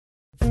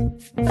The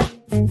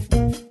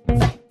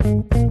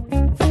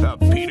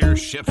Peter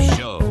Schiff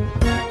Show.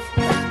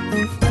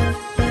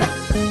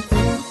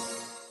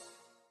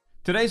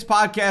 Today's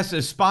podcast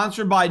is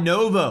sponsored by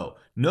Novo.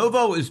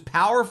 Novo is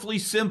powerfully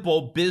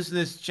simple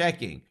business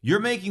checking. You're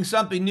making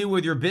something new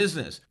with your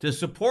business. To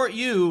support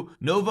you,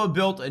 Novo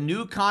built a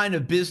new kind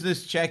of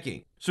business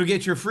checking. So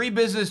get your free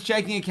business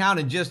checking account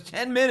in just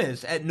 10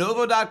 minutes at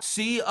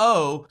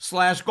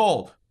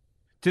novo.co/gold.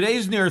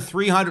 Today's near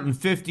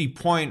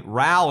 350-point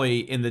rally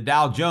in the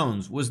Dow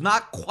Jones was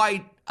not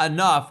quite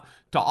enough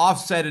to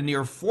offset a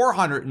near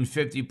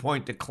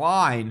 450-point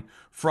decline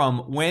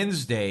from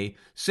Wednesday.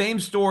 Same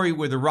story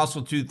with the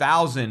Russell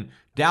 2000.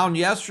 Down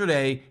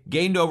yesterday,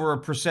 gained over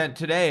 1%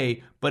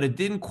 today, but it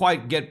didn't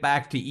quite get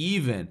back to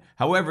even.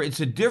 However, it's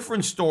a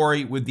different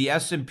story with the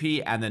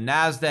S&P and the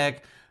NASDAQ.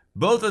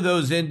 Both of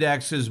those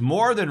indexes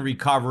more than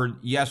recovered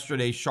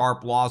yesterday's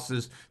sharp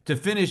losses to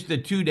finish the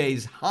 2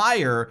 days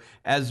higher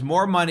as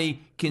more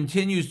money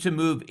continues to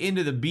move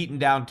into the beaten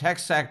down tech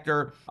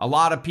sector. A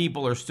lot of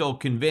people are still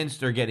convinced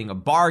they're getting a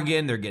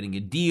bargain, they're getting a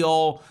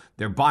deal,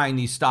 they're buying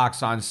these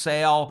stocks on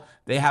sale.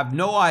 They have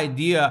no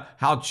idea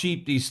how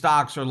cheap these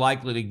stocks are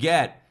likely to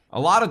get.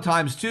 A lot of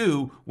times,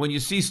 too, when you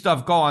see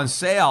stuff go on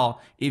sale,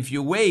 if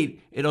you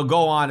wait, it'll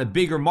go on a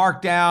bigger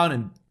markdown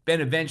and then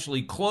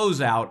eventually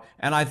close out.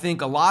 And I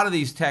think a lot of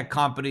these tech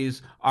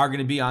companies are going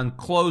to be on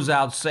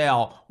closeout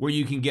sale where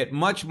you can get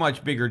much,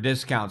 much bigger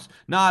discounts.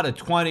 Not a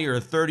 20 or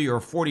 30 or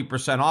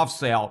 40% off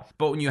sale,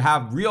 but when you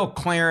have real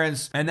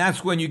clearance, and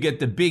that's when you get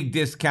the big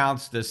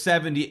discounts, the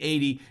 70,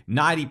 80,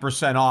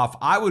 90% off.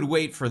 I would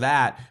wait for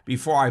that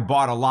before I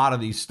bought a lot of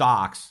these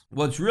stocks.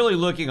 What's really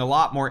looking a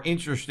lot more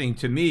interesting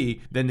to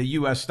me than the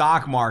U.S.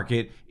 stock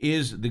market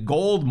is the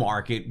gold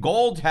market.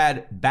 Gold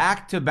had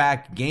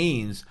back-to-back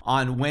gains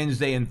on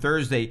Wednesday and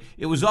Thursday.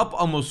 It was up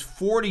almost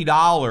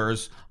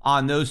 $40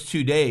 on those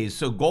 2 days.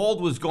 So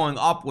gold was going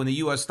up when the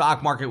U.S.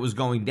 stock market was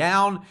going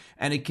down,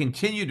 and it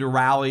continued to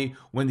rally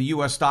when the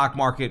U.S. stock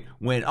market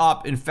went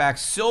up. In fact,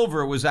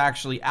 silver was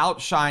actually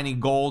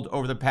outshining gold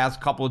over the past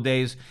couple of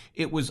days.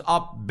 It was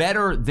up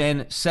better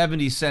than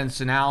 70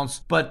 cents an ounce.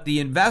 But the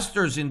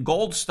investors in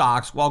gold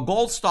stocks, while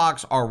gold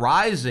stocks are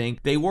rising,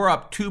 they were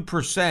up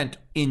 2%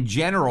 in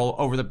general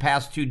over the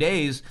past 2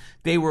 days.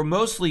 They were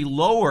mostly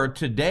lower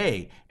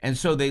today, and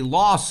so they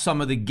lost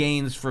some of the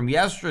gains from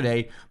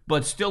yesterday,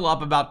 but still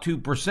up about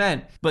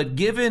 2%. But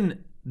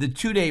given the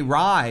 2-day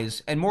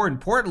rise, and more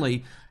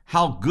importantly,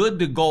 how good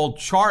the gold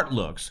chart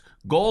looks,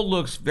 gold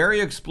looks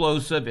very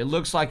explosive. It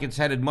looks like it's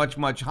headed much,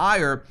 much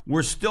higher.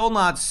 We're still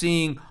not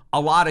seeing a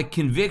lot of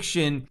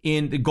conviction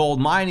in the gold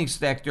mining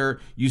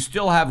sector. You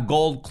still have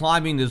gold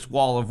climbing this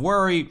wall of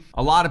worry.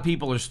 A lot of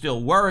people are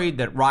still worried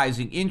that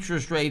rising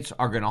interest rates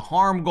are going to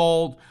harm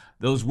gold.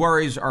 Those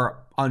worries are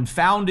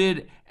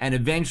unfounded and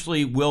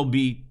eventually will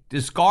be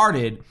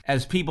discarded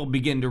as people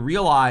begin to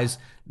realize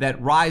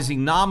that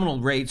rising nominal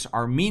rates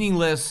are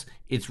meaningless.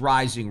 It's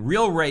rising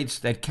real rates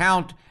that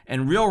count,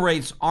 and real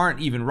rates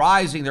aren't even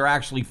rising. They're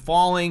actually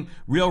falling.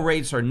 Real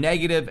rates are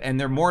negative, and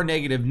they're more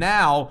negative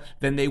now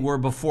than they were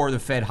before the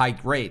Fed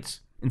hiked rates.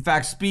 In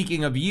fact,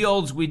 speaking of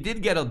yields, we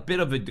did get a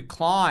bit of a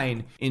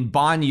decline in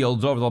bond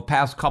yields over the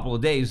past couple of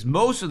days.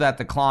 Most of that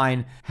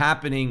decline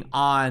happening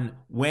on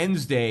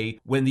Wednesday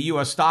when the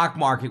U.S. stock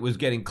market was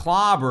getting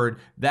clobbered.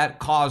 That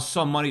caused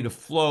some money to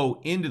flow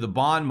into the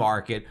bond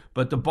market,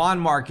 but the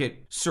bond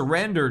market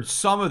surrendered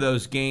some of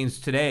those gains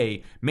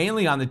today,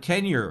 mainly on the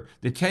 10-year.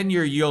 The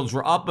 10-year yields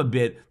were up a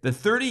bit. The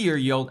 30-year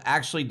yield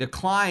actually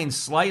declined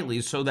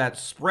slightly, so that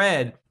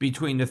spread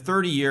between the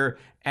 30-year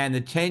and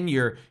the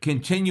 10-year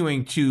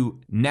continuing to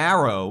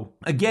narrow.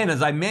 Again,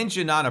 as I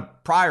mentioned on a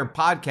prior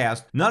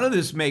podcast, none of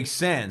this makes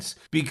sense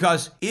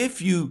because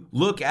if you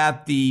look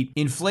at the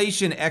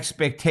inflation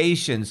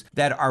expectations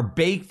that are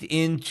baked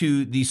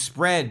into the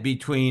spread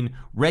between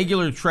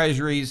regular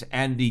treasuries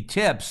and the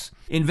tips,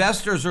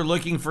 investors are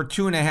looking for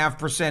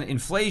 2.5%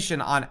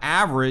 inflation on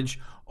average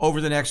over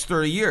the next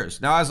 30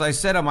 years. Now, as I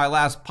said on my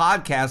last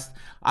podcast,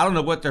 I don't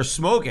know what they're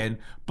smoking,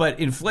 but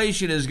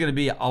inflation is going to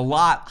be a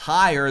lot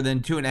higher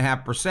than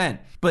 2.5%.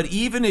 But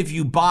even if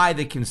you buy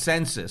the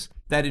consensus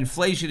that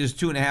inflation is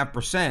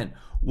 2.5%,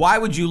 why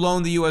would you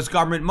loan the U.S.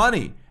 government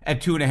money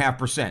at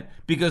 2.5%?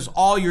 Because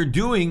all you're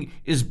doing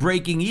is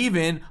breaking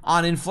even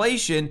on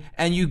inflation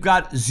and you've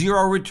got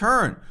zero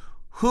return.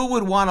 Who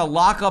would want to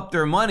lock up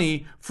their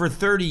money for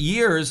 30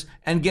 years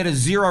and get a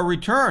zero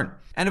return?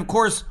 And of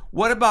course,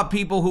 what about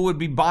people who would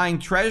be buying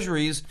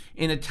treasuries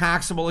in a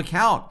taxable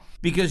account?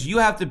 Because you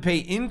have to pay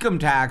income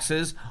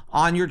taxes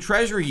on your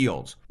treasury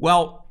yields.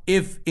 Well,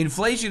 if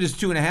inflation is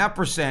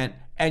 2.5%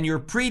 and your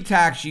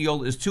pre-tax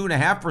yield is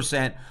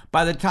 2.5%,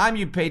 by the time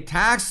you pay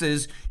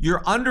taxes,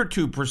 you're under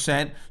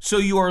 2%, so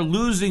you are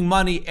losing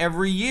money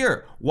every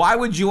year. Why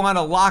would you want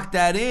to lock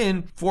that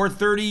in for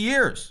 30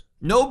 years?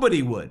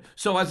 Nobody would.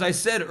 So as I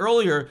said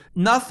earlier,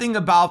 nothing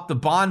about the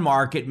bond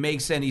market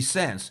makes any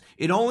sense.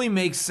 It only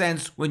makes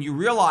sense when you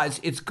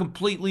realize it's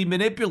completely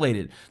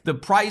manipulated. The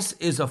price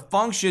is a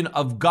function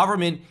of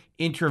government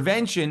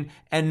intervention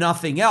and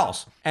nothing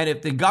else. And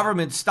if the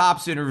government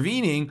stops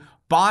intervening,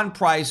 bond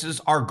prices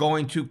are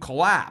going to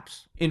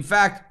collapse. In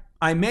fact,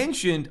 I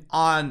mentioned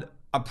on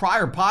a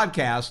prior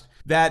podcast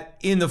that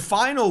in the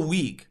final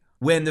week,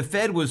 when the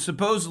Fed was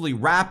supposedly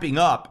wrapping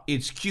up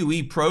its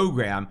QE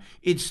program,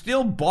 it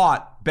still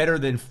bought better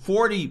than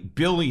 40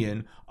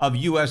 billion of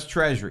US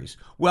Treasuries.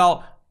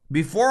 Well,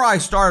 before I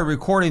started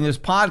recording this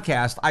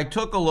podcast, I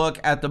took a look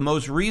at the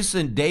most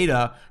recent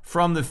data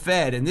from the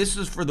Fed, and this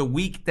is for the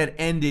week that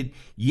ended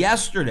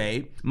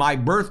yesterday, my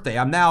birthday.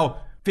 I'm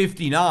now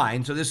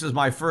 59, so this is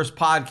my first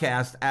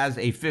podcast as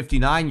a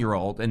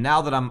 59-year-old, and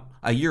now that I'm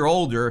a year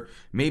older,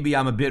 maybe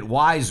I'm a bit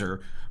wiser.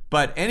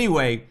 But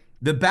anyway,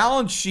 the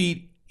balance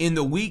sheet in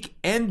the week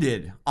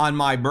ended on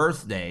my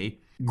birthday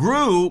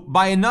grew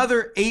by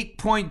another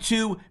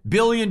 $8.2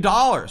 billion.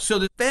 So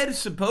the Fed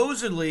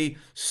supposedly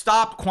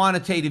stopped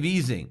quantitative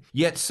easing,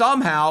 yet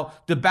somehow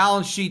the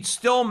balance sheet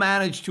still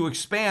managed to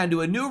expand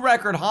to a new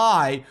record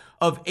high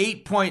of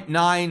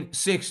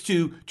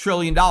 $8.962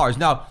 trillion.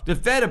 Now, the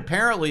Fed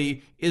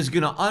apparently is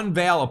going to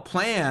unveil a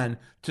plan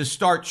to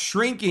start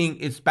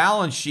shrinking its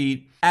balance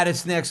sheet at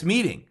its next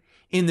meeting.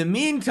 In the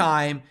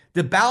meantime,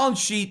 the balance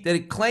sheet that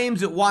it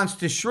claims it wants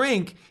to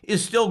shrink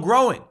is still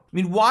growing. I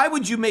mean, why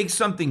would you make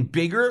something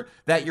bigger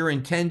that you're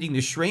intending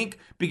to shrink?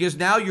 Because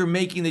now you're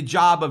making the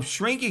job of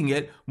shrinking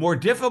it more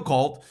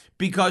difficult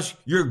because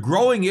you're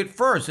growing it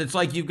first. It's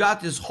like you've got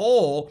this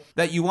hole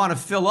that you want to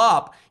fill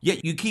up,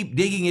 yet you keep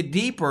digging it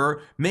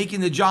deeper,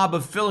 making the job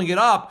of filling it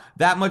up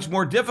that much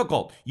more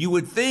difficult. You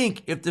would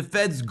think if the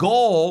Fed's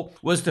goal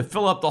was to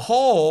fill up the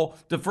hole,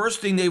 the first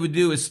thing they would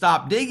do is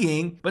stop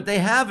digging, but they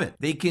haven't.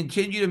 They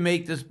continue to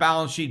make this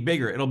balance sheet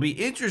bigger. It'll be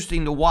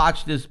interesting to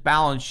watch this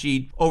balance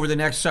sheet over the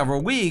next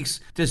several weeks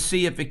to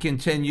see if it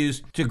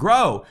continues to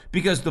grow,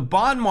 because the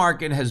bond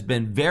market has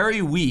been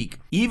very weak,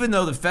 even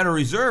though the Federal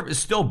Reserve is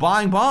still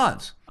buying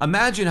bonds.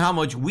 Imagine how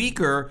much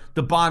weaker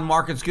the bond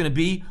market's going to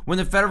be when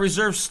the Federal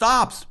Reserve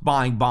stops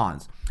buying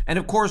bonds. And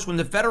of course, when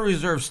the Federal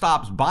Reserve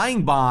stops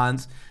buying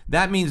bonds,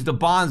 that means the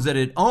bonds that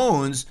it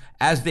owns,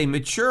 as they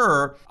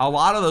mature, a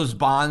lot of those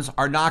bonds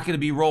are not going to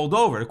be rolled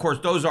over. Of course,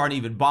 those aren't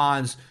even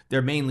bonds.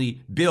 They're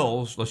mainly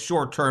bills, the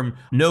short-term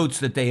notes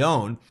that they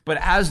own. But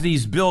as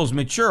these bills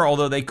mature,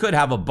 although they could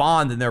have a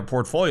bond in their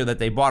portfolio that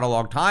they bought a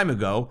long time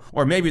ago,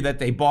 or maybe that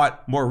they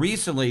bought more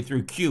recently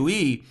through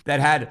QE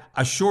that had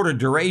a shorter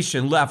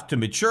duration left to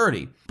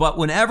maturity. But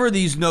whenever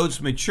these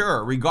notes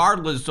mature,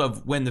 regardless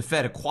of when the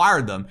Fed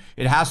acquired them,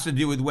 it has to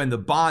do with when the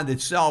bond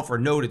itself or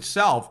note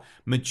itself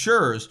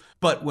matures.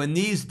 But when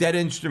these debt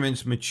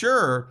instruments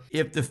mature,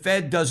 if the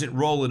Fed doesn't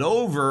roll it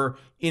over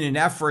in an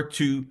effort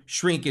to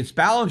shrink its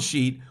balance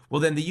sheet,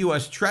 well, then the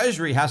U.S.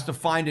 Treasury has to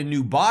find a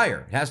new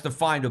buyer. It has to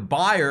find a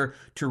buyer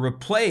to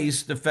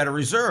replace the Federal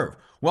Reserve.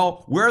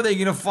 Well, where are they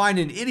going to find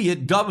an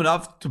idiot dumb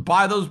enough to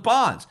buy those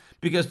bonds?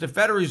 Because the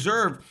Federal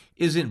Reserve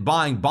isn't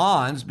buying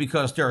bonds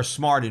because they're a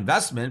smart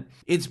investment.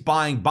 It's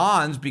buying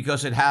bonds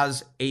because it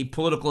has a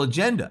political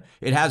agenda.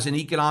 It has an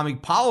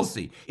economic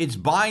policy. It's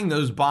buying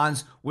those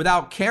bonds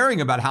without caring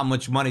about how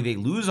much money they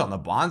lose on the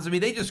bonds. I mean,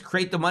 they just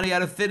create the money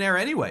out of thin air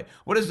anyway.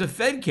 What does the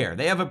Fed care?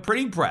 They have a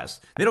printing press.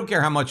 They don't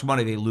care how much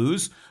money they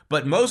lose.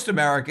 But most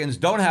Americans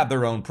don't have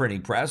their own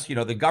printing press. You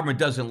know, the government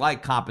doesn't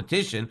like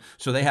competition,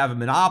 so they have a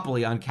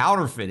monopoly on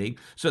counterfeiting.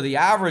 So the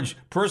average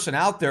person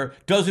out there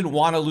doesn't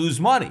want to lose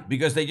money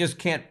because they just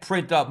can't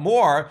print up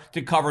more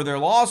to cover their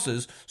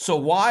losses. So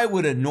why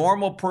would a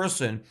normal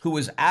person who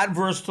is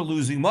adverse to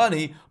losing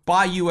money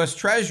buy U.S.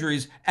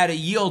 Treasuries at a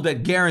yield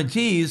that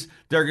guarantees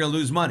they're going to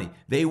lose money?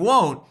 They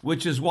won't,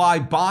 which is why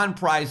bond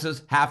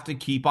prices have to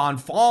keep on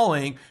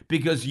falling,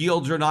 because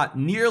yields are not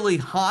nearly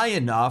high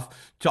enough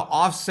to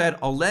offset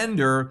a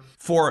lender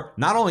for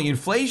not only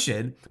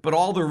inflation, but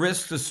all the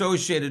risks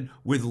associated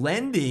with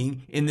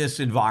lending in this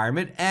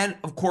environment, and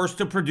of course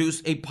to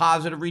produce a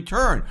positive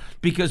return,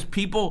 because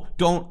people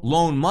don't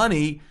loan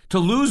money to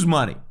lose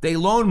money. They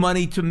loan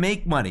money to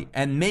make money,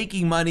 and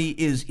making money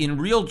is in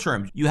real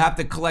terms. You have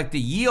to collect a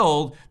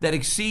yield that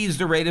exceeds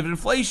the rate of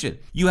inflation.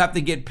 You have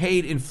to get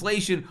paid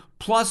inflation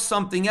plus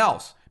something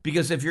else.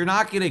 Because if you're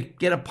not going to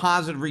get a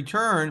positive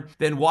return,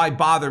 then why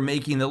bother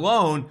making the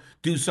loan?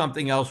 Do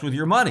something else with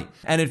your money.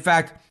 And in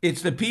fact,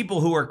 it's the people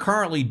who are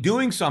currently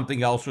doing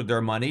something else with their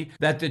money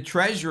that the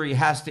Treasury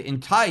has to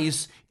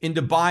entice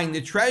into buying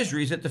the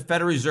treasuries that the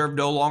Federal Reserve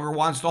no longer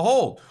wants to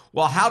hold.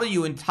 Well, how do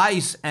you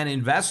entice an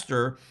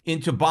investor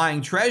into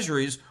buying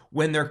treasuries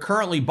when they're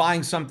currently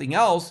buying something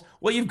else?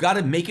 Well, you've got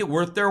to make it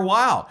worth their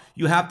while.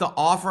 You have to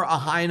offer a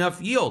high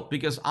enough yield,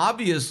 because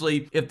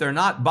obviously if they're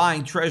not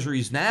buying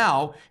treasuries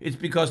now, it's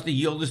because the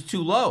yield is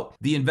too low.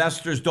 The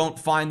investors don't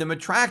find them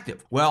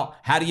attractive. Well,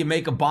 how do you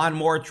make a bond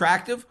more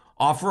attractive?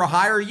 Offer a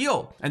higher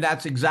yield. And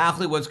that's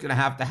exactly what's going to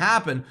have to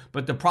happen.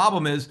 But the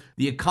problem is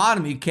the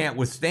economy can't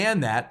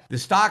withstand that. The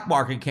stock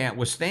market can't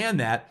withstand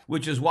that,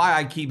 which is why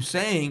I keep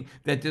saying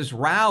that this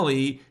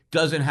rally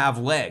doesn't have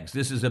legs.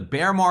 This is a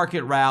bear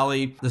market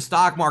rally. The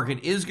stock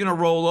market is going to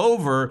roll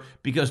over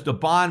because the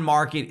bond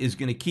market is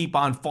going to keep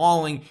on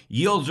falling.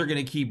 Yields are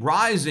going to keep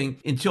rising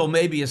until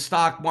maybe a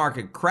stock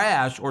market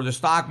crash or the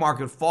stock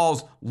market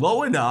falls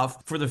low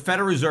enough for the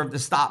Federal Reserve to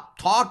stop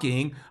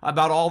talking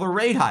about all the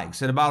rate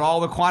hikes and about all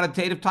the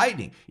quantitative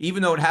tightening.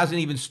 Even though it hasn't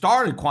even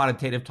started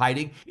quantitative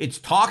tightening, it's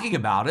talking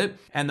about it,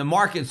 and the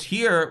markets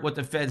hear what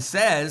the Fed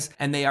says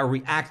and they are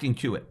reacting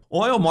to it.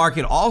 Oil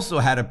market also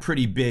had a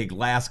pretty big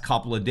last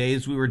couple of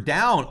days. We were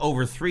down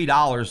over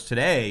 $3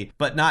 today,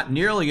 but not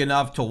nearly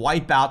enough to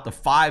wipe out the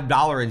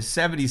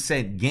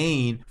 $5.70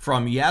 gain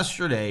from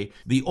yesterday.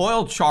 The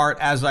oil chart,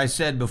 as I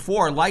said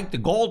before, like the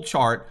gold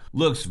chart,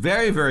 looks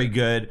very, very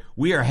good.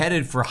 We are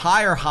headed for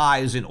higher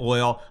highs in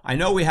oil. I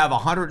know we have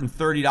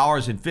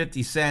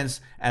 $130.50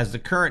 as the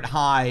current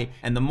high,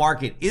 and the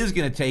market is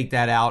going to take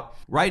that out.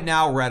 Right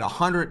now, we're at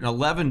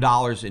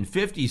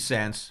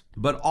 $111.50,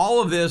 but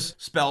all of this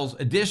spells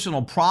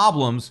additional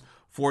problems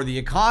for the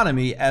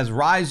economy as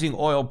rising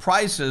oil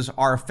prices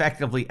are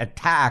effectively a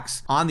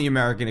tax on the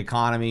American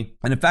economy.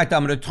 And in fact,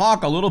 I'm going to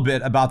talk a little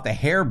bit about the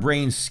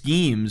harebrained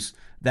schemes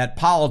that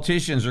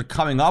politicians are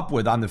coming up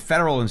with on the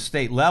federal and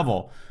state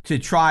level to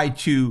try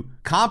to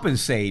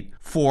compensate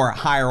for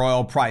higher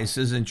oil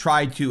prices and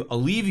try to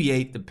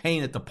alleviate the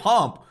pain at the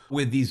pump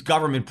with these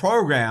government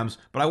programs.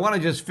 But I want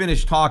to just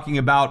finish talking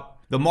about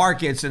the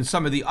markets and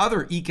some of the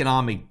other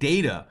economic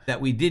data that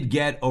we did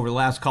get over the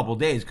last couple of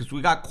days, because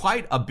we got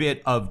quite a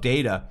bit of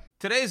data.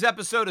 Today's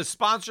episode is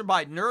sponsored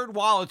by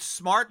NerdWallet's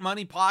Smart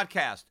Money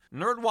Podcast.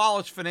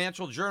 NerdWallet's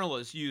financial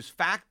journalists use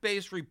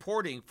fact-based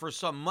reporting for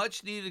some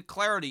much-needed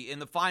clarity in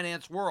the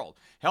finance world,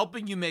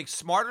 helping you make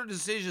smarter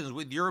decisions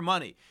with your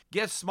money.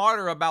 Get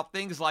smarter about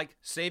things like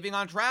saving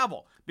on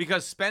travel,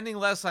 because spending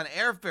less on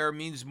airfare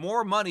means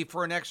more money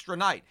for an extra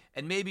night,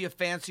 and maybe a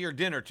fancier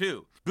dinner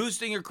too.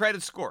 Boosting your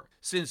credit score,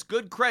 since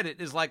good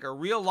credit is like a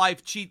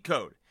real-life cheat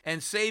code.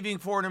 And saving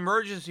for an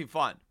emergency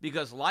fund,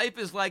 because life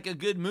is like a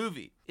good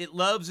movie. It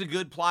loves a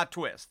good plot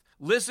twist.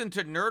 Listen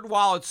to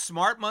NerdWallet's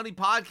Smart Money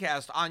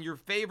Podcast on your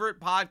favorite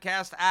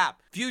podcast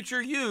app.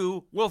 Future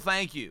you will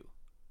thank you.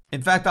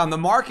 In fact, on the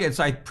markets,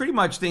 I pretty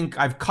much think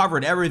I've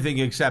covered everything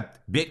except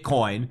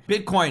Bitcoin.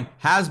 Bitcoin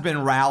has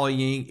been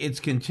rallying. It's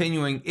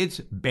continuing its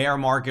bear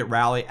market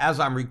rally. As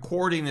I'm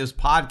recording this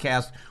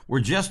podcast, we're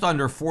just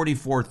under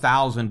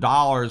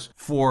 $44,000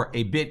 for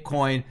a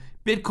Bitcoin.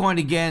 Bitcoin,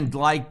 again,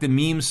 like the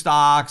meme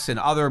stocks and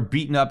other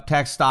beaten up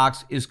tech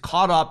stocks, is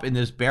caught up in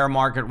this bear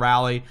market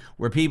rally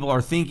where people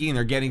are thinking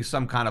they're getting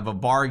some kind of a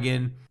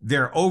bargain.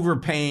 They're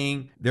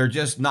overpaying. They're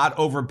just not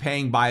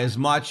overpaying by as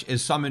much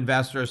as some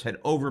investors had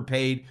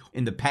overpaid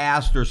in the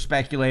past, or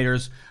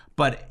speculators.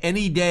 But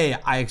any day,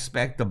 I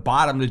expect the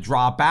bottom to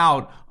drop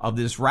out of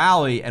this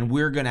rally, and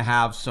we're going to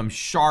have some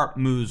sharp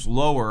moves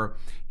lower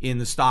in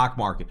the stock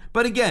market.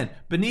 But again,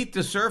 beneath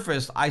the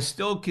surface, I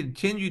still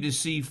continue to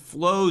see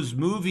flows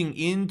moving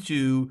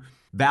into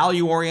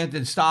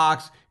value-oriented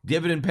stocks,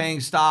 dividend-paying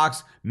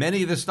stocks.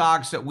 Many of the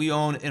stocks that we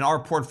own in our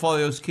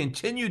portfolios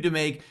continue to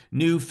make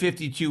new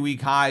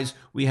 52-week highs.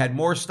 We had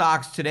more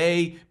stocks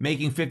today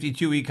making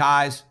 52-week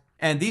highs,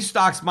 and these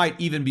stocks might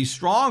even be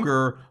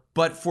stronger,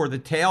 but for the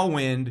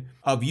tailwind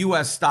of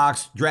U.S.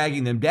 stocks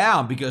dragging them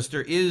down, because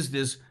there is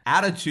this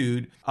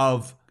attitude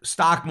of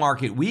stock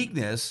market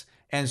weakness.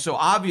 And so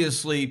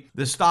obviously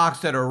the stocks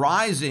that are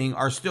rising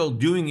are still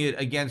doing it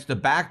against the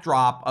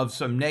backdrop of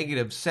some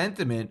negative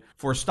sentiment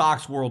for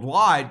stocks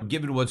worldwide,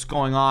 given what's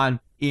going on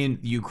in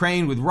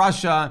Ukraine with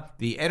Russia,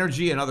 the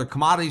energy and other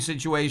commodity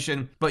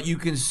situation. But you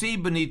can see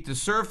beneath the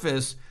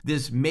surface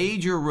this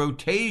major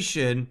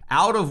rotation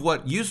out of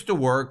what used to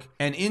work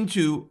and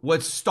into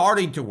what's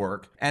starting to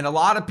work. And a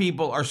lot of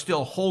people are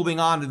still holding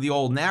on to the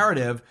old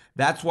narrative.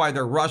 That's why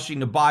they're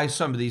rushing to buy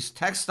some of these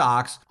tech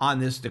stocks on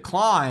this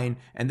decline.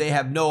 And they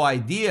have no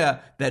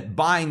idea that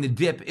buying the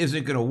dip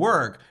isn't going to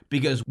work,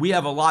 because we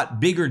have a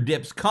lot bigger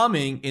dips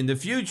coming in the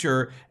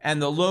future,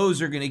 and the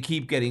lows are going to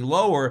keep getting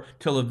lower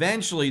till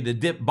eventually the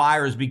dip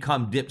buyers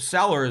become dip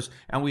sellers,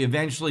 and we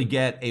eventually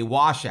get a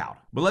washout.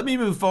 But let me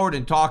move forward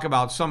and talk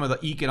about some of the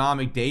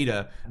economic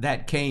data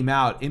that came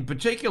out. In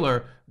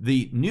particular,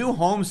 the new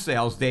home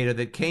sales data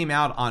that came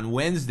out on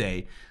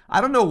Wednesday.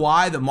 I don't know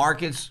why the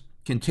markets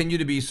continue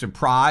to be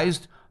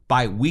surprised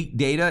by weak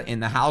data in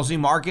the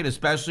housing market,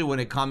 especially when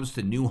it comes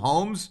to new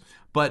homes.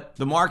 But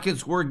the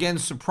markets were again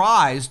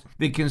surprised.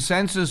 The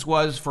consensus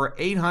was for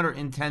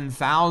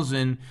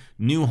 810,000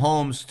 new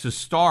homes to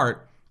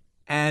start,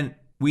 and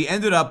we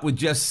ended up with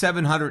just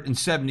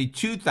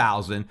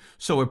 772,000,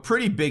 so a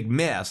pretty big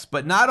miss.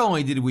 But not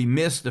only did we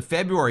miss the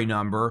February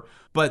number,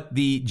 but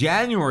the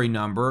January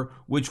number,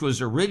 which was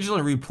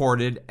originally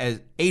reported as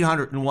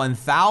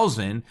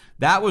 801,000,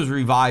 that was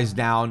revised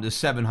down to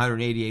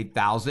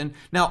 788,000.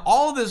 Now,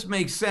 all of this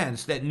makes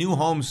sense that new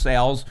home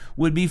sales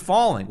would be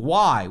falling.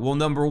 Why? Well,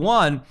 number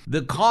one,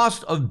 the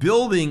cost of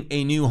building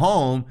a new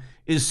home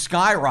is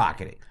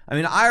skyrocketing. I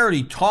mean, I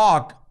already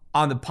talked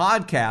on the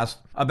podcast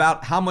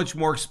about how much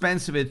more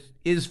expensive it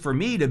is for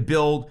me to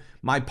build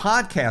my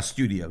podcast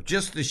studio,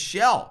 just the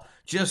shell.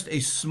 just a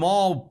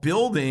small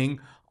building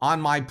on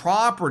my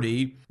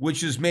property,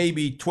 which is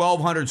maybe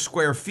 1,200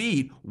 square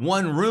feet,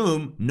 one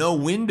room, no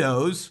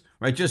windows,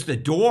 right? Just a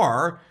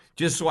door,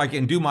 just so I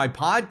can do my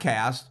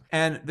podcast.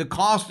 And the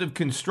cost of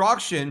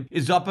construction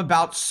is up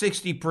about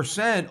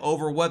 60%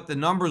 over what the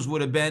numbers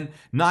would have been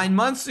 9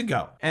 months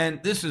ago.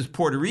 And this is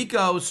Puerto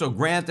Rico, so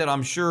granted,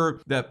 I'm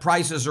sure that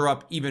prices are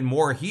up even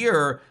more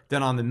here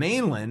than on the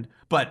mainland.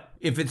 But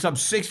if it's up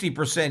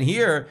 60%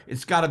 here,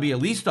 it's got to be at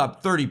least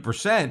up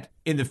 30%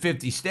 in the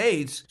 50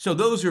 states. So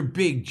those are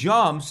big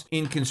jumps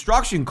in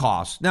construction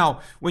costs. Now,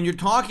 when you're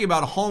talking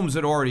about homes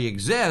that already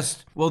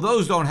exist, well,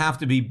 those don't have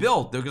to be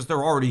built because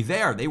they're already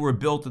there. They were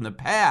built in the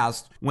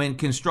past when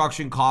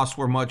construction costs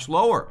were much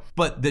lower.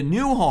 But the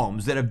new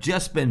homes that have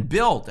just been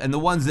built and the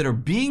ones that are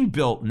being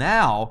built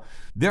now,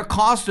 their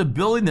cost of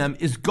building them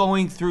is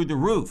going through the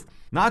roof.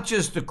 Not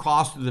just the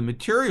cost of the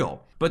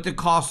material, but the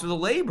cost of the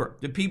labor,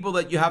 the people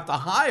that you have to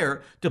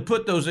hire to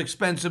put those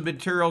expensive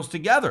materials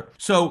together.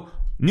 So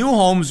new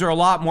homes are a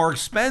lot more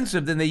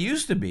expensive than they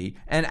used to be.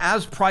 And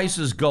as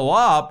prices go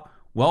up,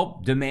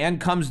 well,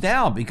 demand comes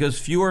down because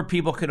fewer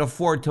people can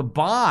afford to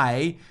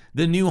buy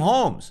the new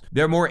homes.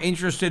 They're more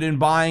interested in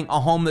buying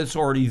a home that's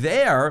already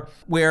there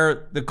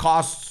where the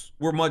costs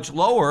were much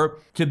lower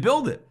to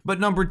build it. But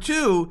number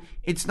two,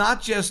 it's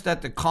not just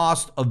that the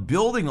cost of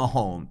building a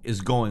home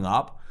is going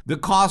up. The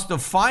cost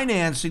of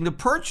financing the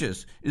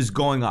purchase is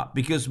going up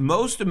because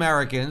most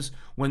Americans,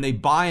 when they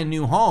buy a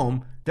new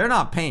home, they're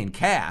not paying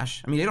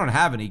cash. I mean, they don't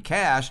have any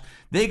cash.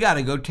 They got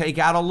to go take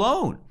out a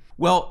loan.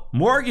 Well,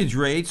 mortgage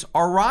rates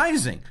are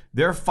rising.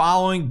 They're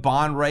following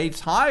bond rates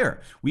higher.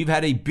 We've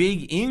had a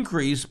big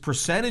increase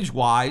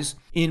percentage-wise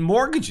in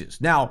mortgages.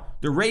 Now,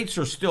 the rates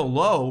are still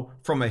low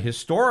from a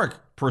historic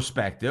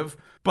perspective,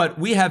 but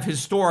we have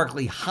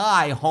historically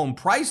high home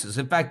prices.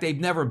 In fact, they've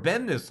never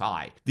been this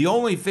high. The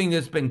only thing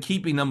that's been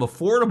keeping them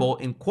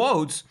affordable, in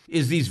quotes,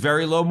 is these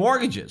very low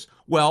mortgages.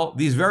 Well,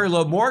 these very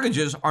low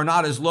mortgages are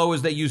not as low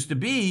as they used to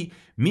be.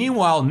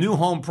 Meanwhile, new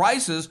home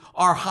prices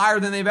are higher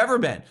than they've ever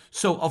been.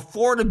 So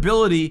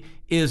affordability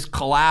is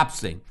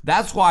collapsing.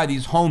 That's why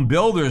these home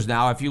builders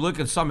now, if you look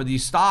at some of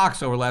these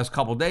stocks over the last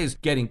couple of days,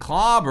 getting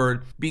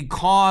clobbered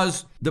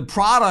because the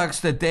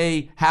products that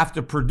they have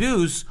to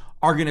produce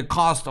are going to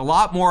cost a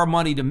lot more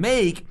money to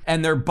make,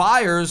 and their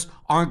buyers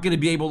aren't going to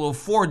be able to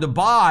afford to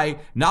buy,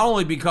 not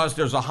only because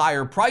there's a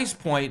higher price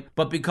point,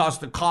 but because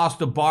the cost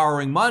of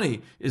borrowing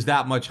money is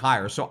that much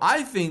higher. So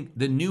I think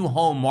the new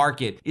home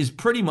market is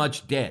pretty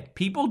much dead.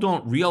 People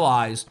don't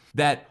realize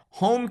that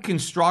home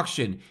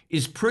construction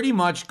is pretty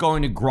much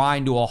going to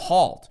grind to a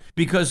halt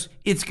because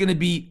it's going to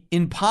be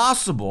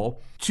impossible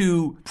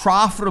to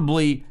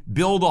profitably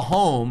build a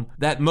home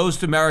that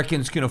most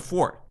Americans can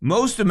afford.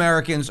 Most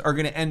Americans are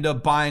going to end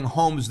up buying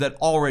homes that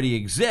already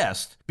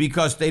exist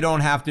because they don't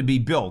have to be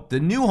built.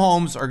 The new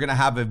homes are going to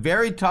have a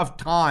very tough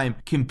time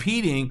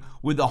competing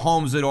with the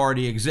homes that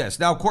already exist.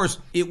 Now, of course,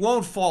 it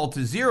won't fall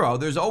to zero.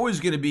 There's always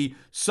going to be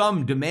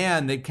some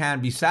demand that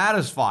can be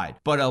satisfied,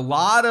 but a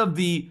lot of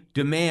the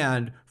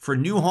demand for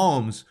new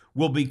homes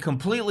will be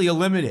completely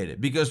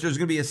eliminated because there's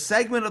going to be a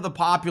segment of the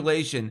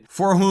population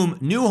for whom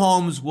new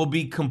homes will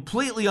be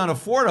completely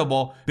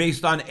unaffordable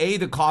based on A,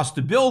 the cost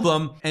to build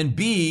them, and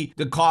B,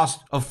 the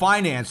cost of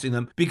financing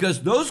them,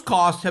 because those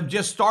costs have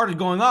just started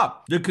going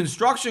up. The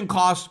construction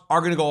costs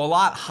are going to go a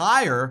lot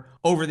higher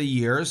over the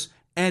years,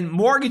 and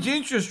mortgage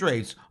interest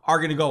rates are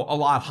going to go a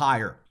lot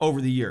higher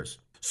over the years.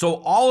 So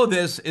all of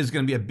this is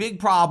going to be a big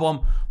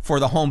problem for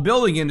the home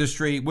building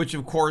industry, which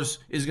of course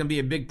is going to be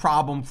a big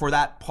problem for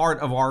that part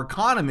of our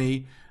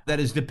economy that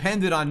is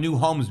dependent on new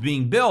homes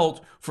being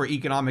built for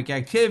economic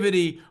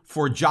activity,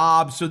 for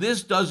jobs. So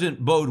this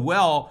doesn't bode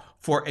well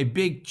for a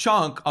big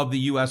chunk of the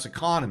U.S.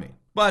 economy.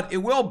 But it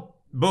will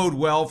bode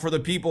well for the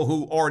people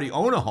who already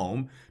own a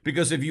home,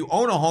 because if you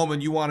own a home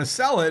and you want to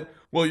sell it,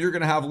 well, you're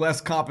going to have less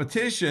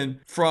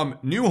competition from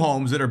new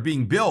homes that are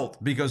being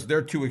built because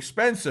they're too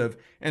expensive.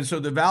 And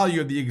so the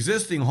value of the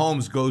existing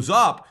homes goes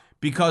up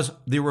because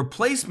the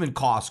replacement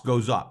cost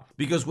goes up.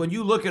 Because when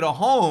you look at a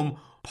home,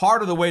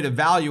 part of the way to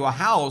value a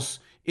house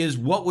is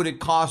what would it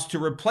cost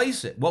to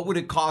replace it? What would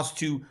it cost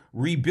to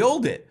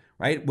rebuild it?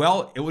 Right?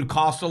 Well, it would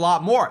cost a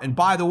lot more. And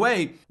by the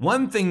way,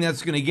 one thing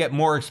that's going to get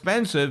more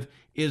expensive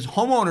is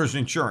homeowners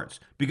insurance.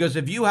 Because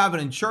if you have an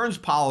insurance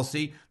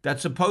policy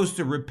that's supposed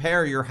to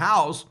repair your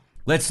house,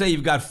 let's say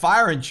you've got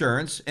fire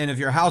insurance, and if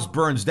your house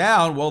burns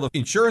down, well, the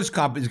insurance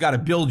company's got to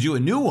build you a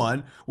new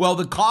one. Well,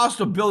 the cost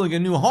of building a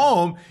new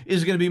home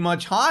is going to be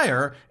much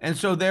higher, and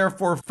so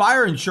therefore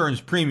fire insurance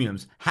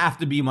premiums have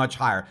to be much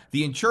higher.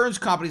 The insurance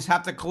companies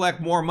have to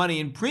collect more money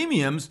in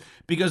premiums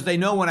because they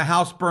know when a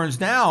house burns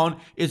down,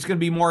 it's going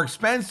to be more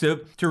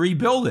expensive to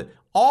rebuild it.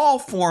 all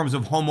forms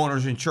of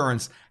homeowners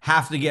insurance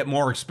have to get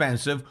more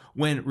expensive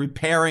when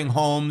repairing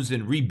homes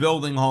and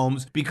rebuilding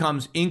homes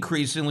becomes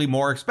increasingly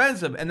more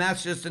expensive. And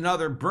that's just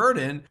another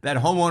burden that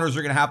homeowners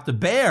are going to have to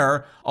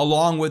bear,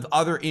 along with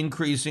other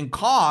increasing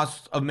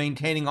costs of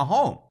maintaining a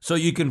home. So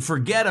you can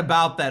forget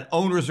about that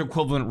owner's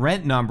equivalent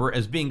rent number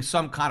as being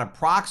some kind of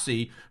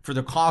proxy for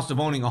the cost of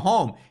owning a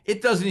home.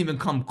 It doesn't even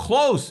come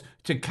close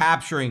to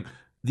capturing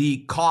the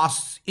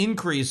costs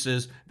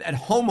increases that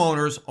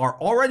homeowners are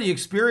already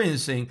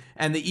experiencing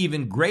and the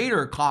even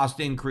greater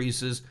cost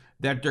increases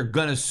that they're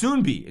going to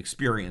soon be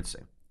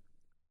experiencing.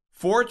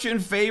 Fortune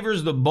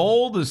favors the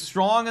bold, the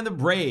strong, and the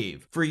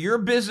brave. For your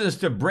business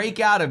to break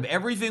out of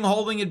everything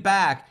holding it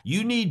back,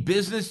 you need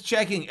business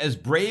checking as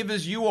brave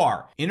as you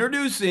are.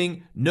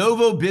 Introducing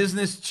Novo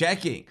Business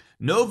Checking.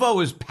 Novo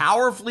is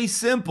powerfully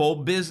simple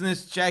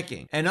business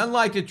checking. And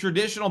unlike the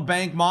traditional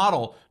bank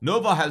model,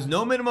 Novo has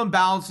no minimum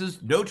balances,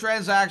 no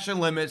transaction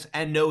limits,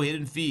 and no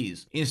hidden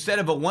fees. Instead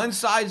of a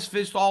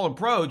one-size-fits-all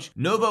approach,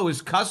 Novo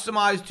is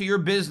customized to your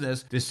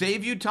business to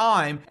save you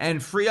time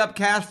and free up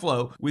cash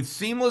flow with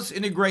seamless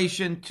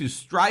integration to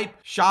Stripe,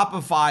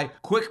 Shopify,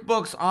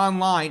 QuickBooks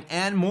Online,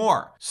 and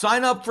more.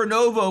 Sign up for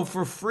Novo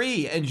for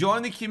free and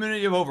join the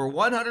community of over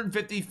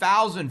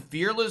 150,000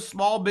 fearless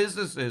small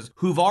businesses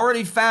who've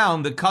already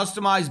found the customized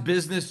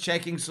business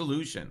checking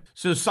solution.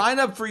 So sign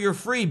up for your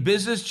free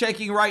business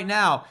checking right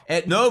now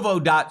at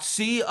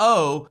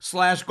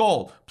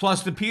novo.co/gold.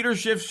 Plus, the Peter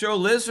Schiff Show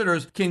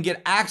listeners can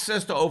get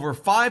access to over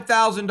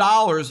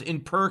 $5,000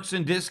 in perks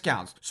and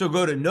discounts. So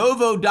go to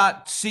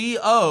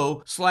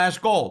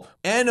novo.co/gold,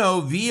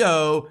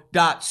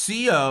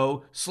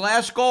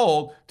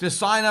 novo.co/gold to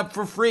sign up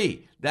for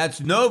free.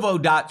 That's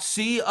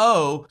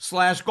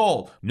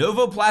novo.co/gold.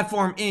 Novo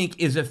Platform Inc.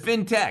 is a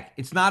fintech.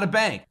 It's not a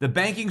bank. The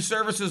banking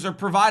services are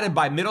provided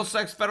by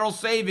Middlesex Federal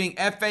Saving,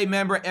 FA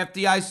member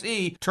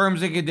FDIC.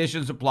 Terms and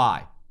conditions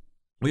apply.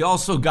 We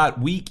also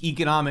got weak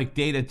economic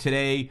data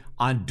today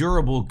on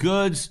durable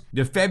goods.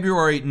 The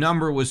February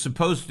number was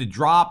supposed to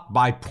drop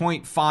by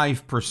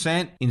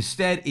 0.5%.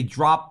 Instead, it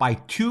dropped by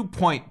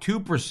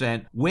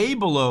 2.2%, way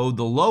below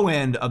the low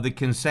end of the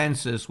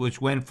consensus,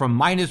 which went from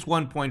minus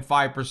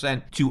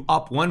 1.5% to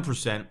up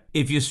 1%.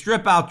 If you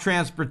strip out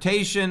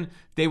transportation,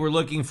 they were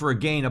looking for a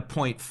gain of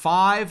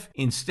 0.5.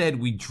 Instead,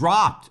 we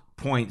dropped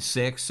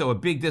 0.6, so a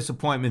big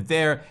disappointment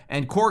there.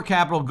 And core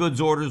capital goods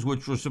orders,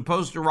 which were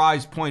supposed to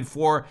rise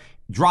 0.4,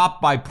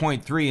 dropped by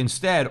 0.3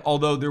 instead,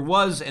 although there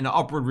was an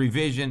upward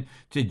revision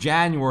to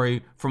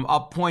January from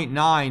up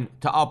 0.9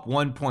 to up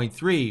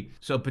 1.3.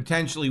 So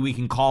potentially we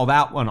can call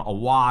that one a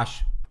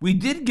wash. We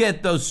did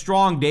get those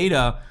strong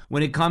data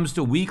when it comes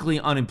to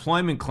weekly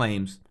unemployment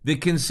claims. The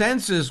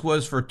consensus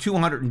was for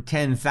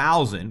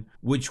 210,000,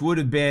 which would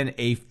have been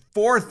a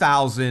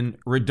 4,000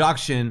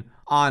 reduction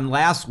on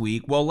last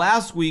week. Well,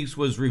 last week's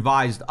was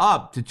revised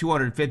up to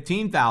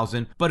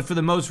 215,000, but for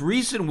the most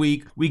recent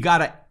week, we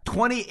got a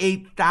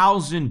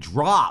 28,000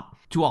 drop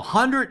to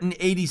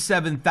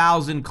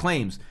 187,000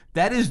 claims.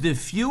 That is the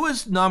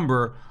fewest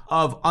number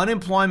of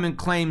unemployment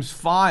claims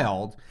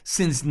filed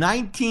since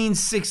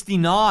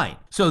 1969.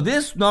 So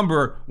this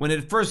number, when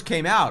it first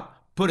came out,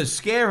 put a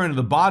scare into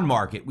the bond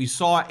market. We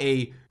saw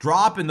a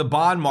drop in the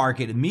bond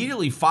market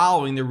immediately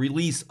following the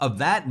release of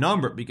that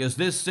number, because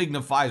this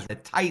signifies a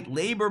tight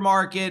labor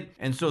market,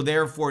 and so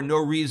therefore no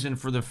reason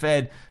for the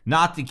Fed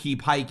not to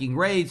keep hiking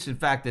rates. In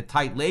fact, the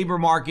tight labor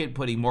market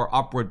putting more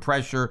upward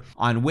pressure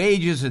on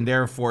wages, and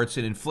therefore it's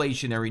an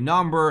inflationary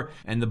number,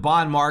 and the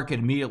bond market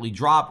immediately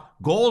dropped.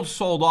 Gold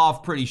sold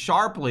off pretty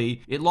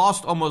sharply. It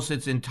lost almost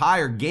its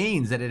entire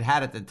gains that it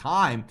had at the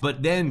time,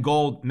 but then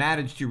gold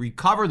managed to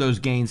recover those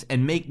gains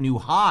and make new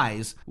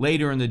highs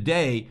later in the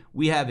day.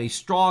 We have a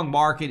strong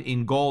market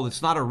in gold.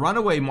 It's not a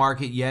runaway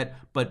market yet,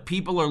 but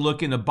people are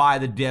looking to buy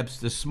the dips.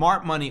 The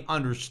smart money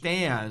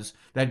understands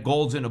that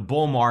gold's in a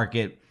bull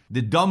market.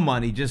 The dumb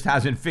money just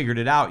hasn't figured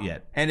it out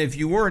yet. And if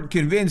you weren't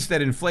convinced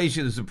that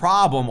inflation is a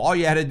problem, all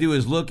you had to do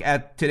is look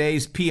at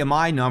today's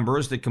PMI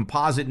numbers. The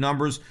composite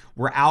numbers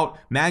were out.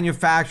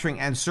 Manufacturing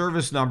and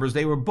service numbers,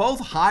 they were both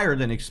higher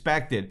than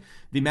expected.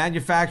 The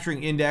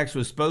manufacturing index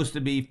was supposed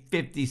to be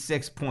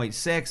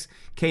 56.6,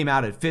 came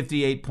out at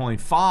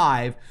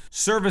 58.5.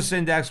 Service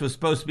index was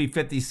supposed to be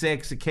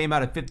 56. It came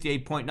out at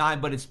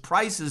 58.9, but it's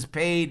prices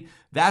paid.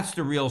 That's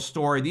the real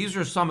story. These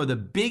are some of the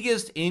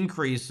biggest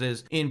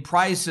increases in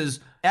prices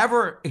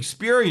ever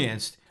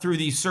experienced through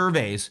these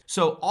surveys.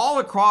 So all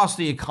across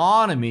the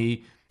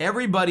economy,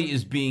 everybody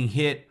is being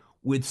hit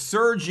with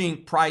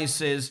surging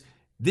prices.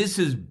 This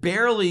has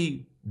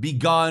barely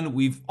begun.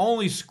 We've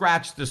only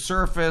scratched the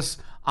surface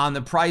on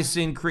the price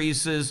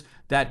increases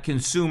that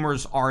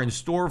consumers are in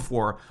store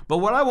for. But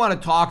what I want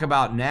to talk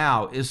about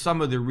now is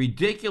some of the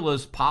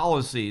ridiculous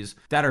policies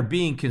that are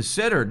being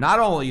considered, not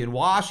only in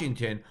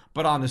Washington,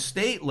 but on the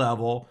state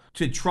level,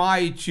 to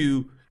try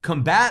to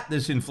combat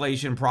this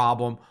inflation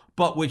problem,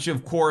 but which,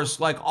 of course,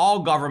 like all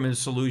government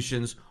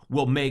solutions,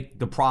 will make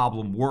the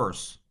problem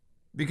worse.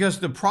 Because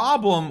the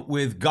problem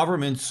with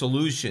government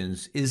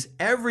solutions is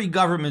every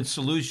government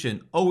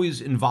solution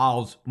always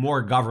involves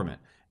more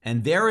government.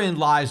 And therein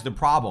lies the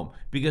problem,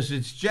 because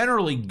it's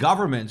generally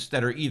governments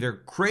that are either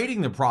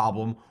creating the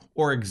problem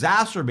or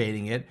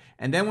exacerbating it.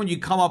 And then when you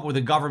come up with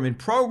a government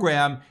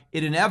program,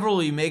 it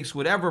inevitably makes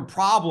whatever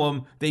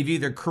problem they've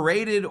either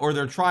created or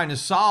they're trying to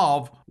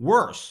solve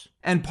worse.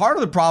 And part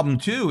of the problem,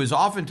 too, is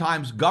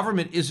oftentimes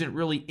government isn't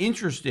really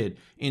interested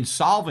in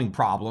solving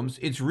problems.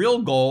 Its real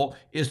goal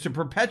is to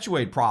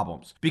perpetuate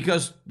problems,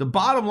 because the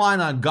bottom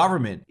line on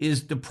government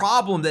is the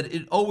problem that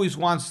it always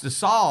wants to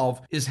solve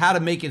is how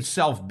to make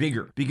itself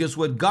bigger. Because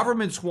what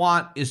governments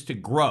want is to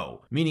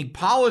grow, meaning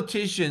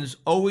politicians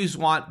always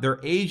want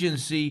their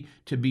agency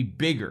to be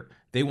bigger.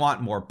 They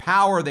want more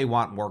power, they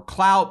want more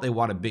clout, they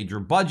want a bigger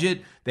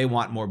budget, they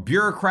want more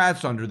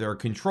bureaucrats under their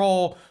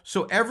control.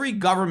 So every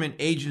government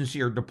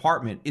agency or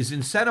department is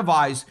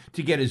incentivized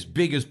to get as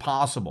big as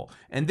possible.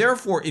 And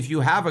therefore, if you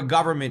have a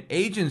government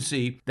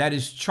agency that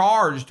is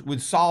charged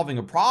with solving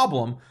a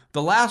problem,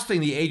 the last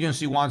thing the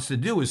agency wants to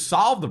do is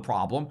solve the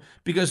problem,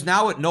 because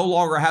now it no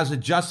longer has a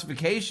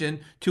justification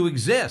to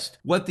exist.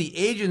 What the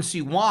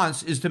agency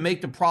wants is to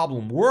make the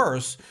problem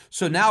worse,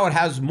 so now it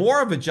has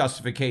more of a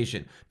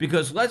justification.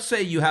 Because let's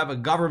say you have a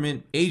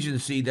government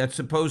agency that's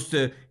supposed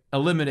to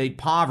eliminate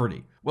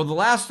poverty. Well, the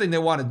last thing they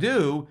want to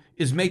do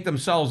is make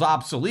themselves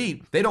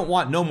obsolete. They don't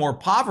want no more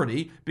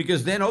poverty,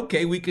 because then,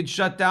 okay, we could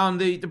shut down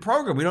the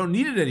program. We don't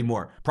need it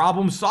anymore.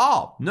 Problem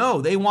solved. No,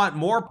 they want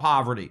more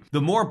poverty. The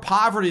more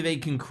poverty they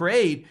can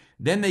create,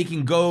 then they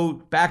can go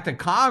back to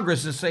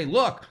Congress and say,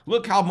 look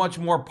how much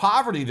more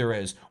poverty there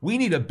is. We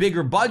need a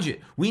bigger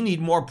budget. We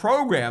need more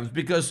programs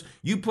because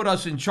you put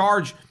us in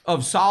charge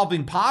of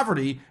solving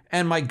poverty.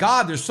 And my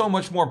God, there's so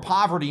much more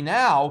poverty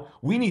now.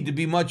 We need to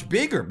be much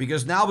bigger,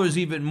 because now there's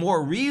even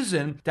more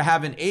reason to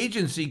have an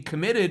agency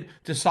committed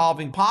to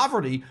solving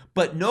poverty.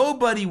 But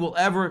nobody will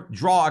ever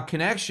draw a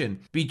connection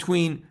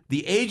between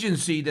the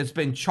agency that's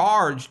been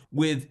charged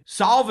with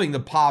solving the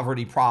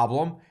poverty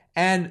problem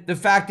and the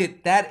fact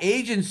that that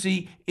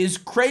agency is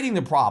creating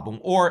the problem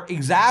or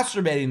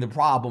exacerbating the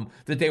problem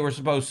that they were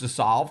supposed to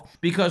solve,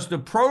 because the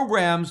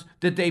programs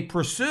that they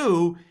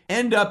pursue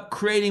end up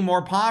creating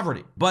more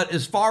poverty. But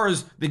as far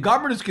as the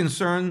government is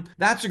concerned,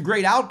 that's a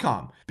great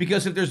outcome,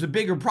 because if there's a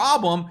bigger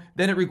problem,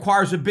 then it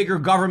requires a bigger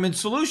government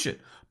solution.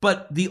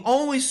 But the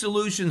only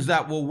solutions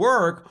that will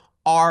work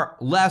are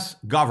less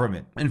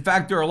government. In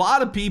fact, there are a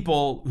lot of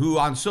people who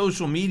on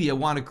social media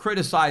want to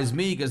criticize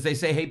me because they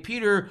say, hey,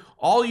 Peter,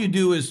 all you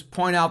do is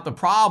point out the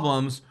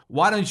problems.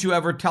 Why don't you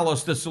ever tell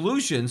us the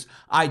solutions?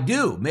 I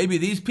do. Maybe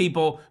these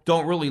people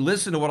don't really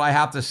listen to what I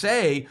have to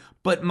say,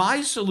 but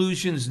my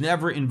solutions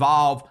never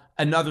involve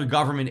another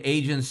government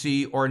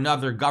agency or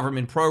another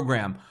government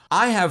program.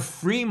 I have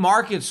free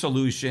market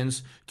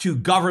solutions to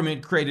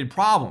government created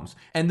problems.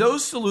 And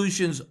those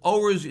solutions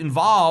always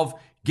involve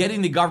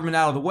getting the government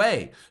out of the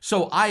way.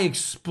 So I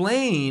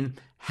explain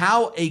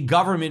how a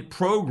government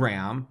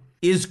program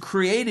is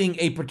creating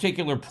a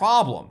particular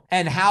problem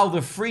and how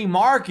the free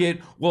market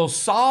will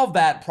solve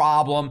that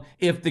problem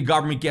if the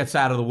government gets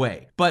out of the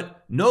way.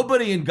 But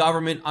nobody in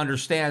government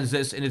understands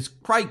this, and it's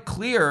quite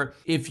clear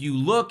if you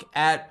look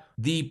at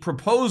the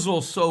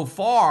proposals so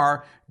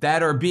far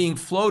that are being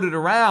floated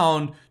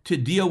around to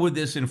deal with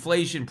this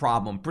inflation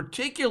problem,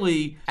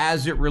 particularly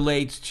as it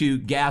relates to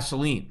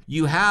gasoline.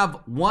 You have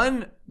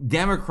one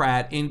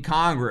Democrat in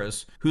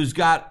Congress who's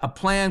got a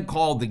plan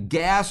called the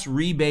Gas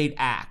Rebate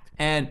Act,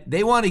 and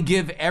they want to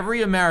give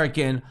every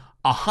American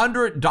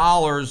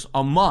 $100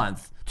 a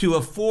month to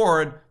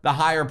afford the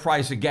higher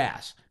price of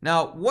gas.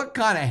 Now, what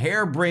kind of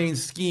harebrained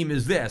scheme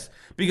is this?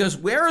 Because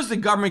where is the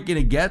government going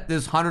to get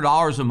this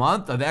 $100 a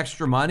month of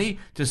extra money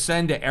to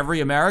send to every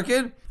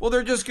American? Well,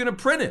 they're just going to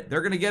print it.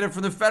 They're going to get it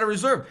from the Federal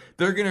Reserve.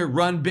 They're going to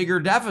run bigger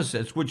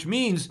deficits, which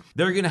means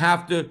they're going to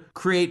have to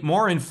create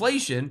more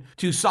inflation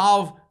to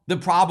solve the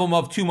problem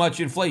of too much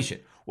inflation.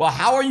 Well,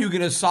 how are you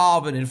going to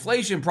solve an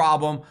inflation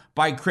problem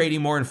by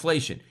creating more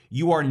inflation?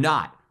 You are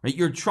not. Right?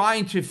 You're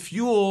trying to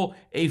fuel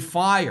a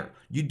fire.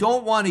 You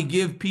don't want to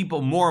give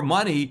people more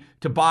money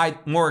to buy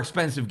more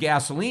expensive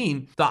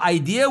gasoline. The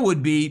idea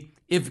would be,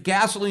 if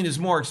gasoline is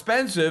more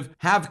expensive,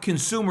 have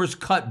consumers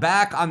cut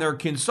back on their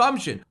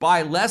consumption,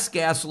 buy less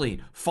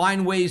gasoline,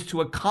 find ways to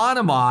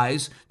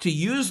economize, to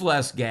use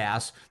less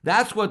gas.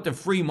 That's what the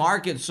free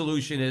market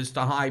solution is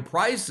to high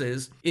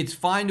prices. It's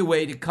find a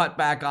way to cut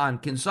back on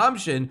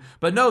consumption.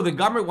 But no, the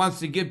government wants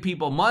to give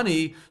people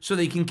money so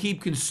they can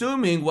keep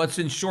consuming what's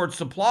in short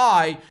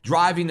supply,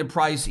 driving the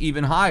price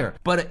even higher.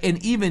 But an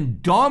even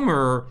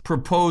dumber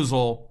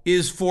proposal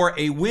is for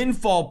a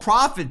windfall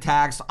profit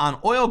tax on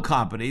oil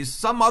companies.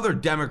 Some other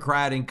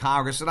Democrat in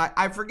Congress, and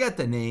I forget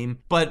the name,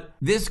 but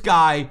this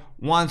guy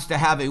wants to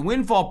have a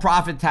windfall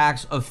profit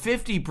tax of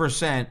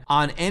 50%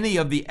 on any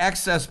of the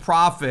excess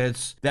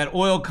profits that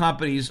oil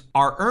companies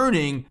are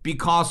earning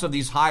because of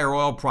these higher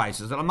oil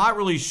prices. And I'm not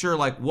really sure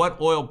what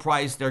oil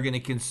price they're going to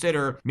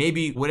consider,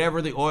 maybe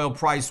whatever the oil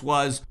price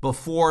was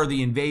before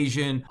the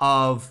invasion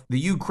of the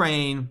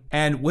Ukraine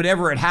and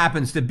whatever it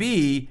happens to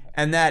be,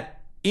 and that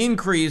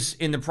increase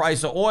in the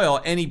price of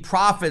oil, any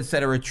profits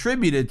that are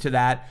attributed to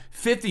that,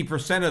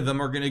 50% of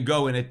them are going to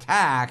go in a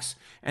tax.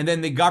 And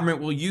then the government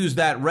will use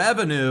that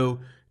revenue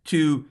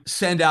to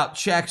send out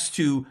checks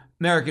to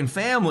American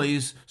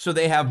families so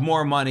they have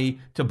more money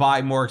to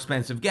buy more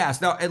expensive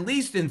gas. Now, at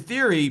least in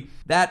theory,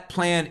 that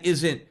plan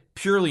isn't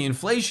purely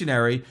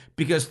inflationary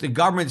because the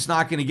government's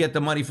not going to get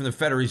the money from the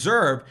Federal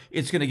Reserve.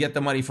 It's going to get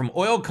the money from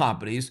oil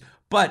companies.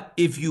 But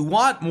if you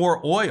want more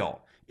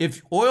oil,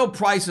 if oil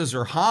prices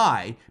are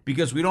high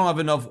because we don't have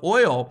enough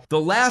oil,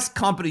 the last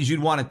companies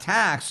you'd want to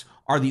tax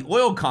are the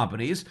oil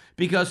companies,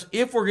 because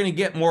if we're going to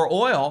get more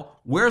oil,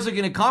 where's it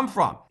going to come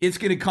from? It's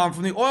going to come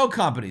from the oil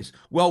companies.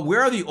 Well,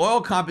 where are the oil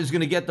companies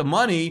going to get the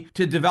money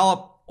to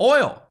develop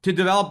oil, to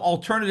develop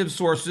alternative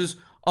sources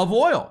of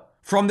oil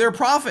from their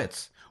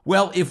profits?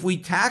 Well, if we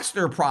tax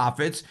their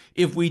profits,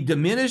 if we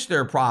diminish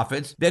their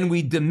profits, then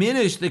we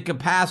diminish the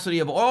capacity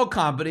of oil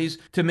companies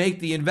to make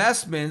the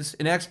investments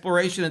in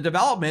exploration and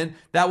development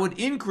that would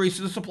increase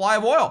the supply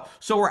of oil.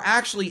 So we're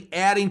actually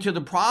adding to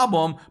the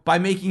problem by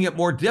making it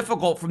more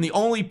difficult from the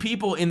only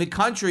people in the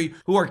country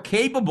who are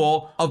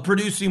capable of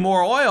producing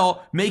more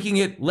oil, making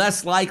it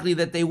less likely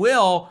that they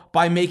will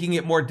by making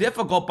it more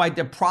difficult by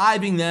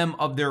depriving them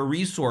of their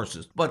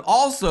resources, but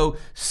also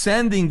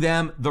sending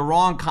them the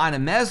wrong kind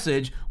of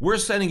message. We're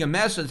sending a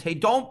message, hey,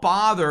 don't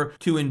bother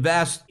to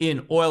invest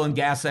in oil and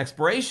gas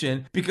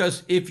exploration,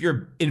 because if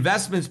your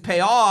investments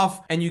pay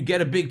off and you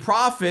get a big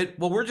profit,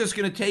 well, we're just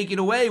going to take it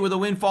away with a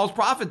windfall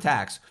profit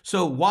tax.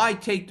 So why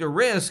take the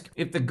risk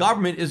if the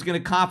government is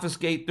going to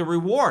confiscate the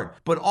reward?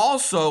 But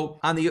also,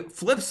 on the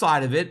flip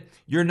side of it,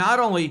 you're not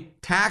only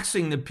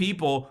taxing the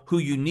people who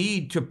you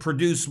need to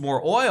produce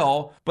more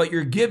oil, but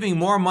you're giving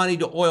more money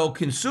to oil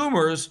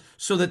consumers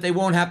so that they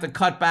won't have to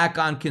cut back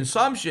on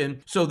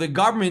consumption. So the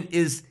government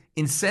is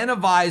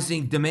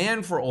incentivizing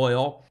demand for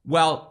oil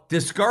while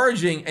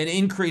discouraging an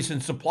increase in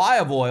supply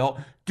of oil,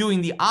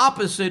 doing the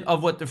opposite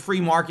of what the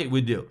free market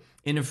would do.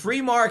 In a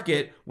free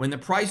market, when the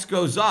price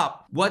goes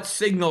up, what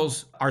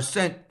signals are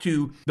sent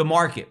to the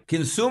market?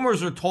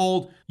 Consumers are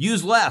told,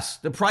 use less,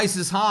 the price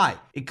is high,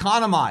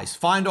 economize,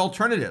 find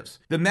alternatives.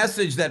 The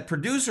message that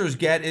producers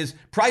get is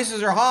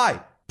prices are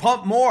high,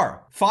 pump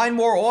more, find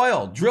more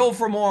oil, drill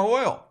for more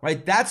oil,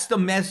 right? That's the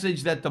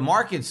message that the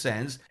market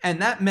sends,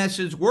 and that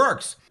message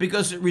works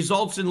because it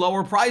results in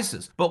lower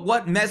prices. But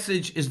what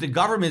message is the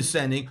government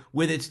sending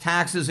with its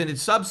taxes and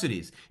its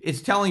subsidies?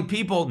 It's telling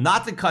people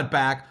not to cut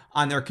back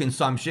on their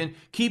consumption,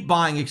 keep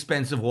buying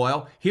expensive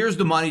oil, here's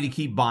the money to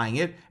keep buying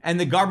it, and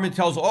the government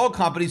tells oil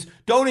companies,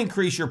 don't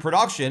increase your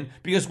production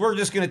because we're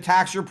just going to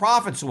tax your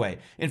profits away.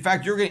 In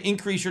fact, you're going to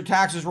increase your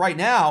taxes right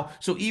now,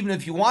 so even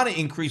if you want to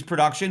increase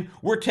production,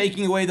 we're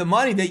taking away the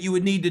money that you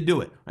would need to do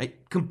it,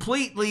 right?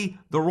 Completely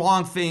the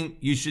wrong thing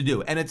you should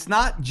do. And it's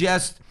not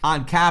just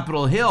on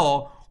Capitol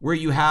Hill where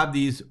you have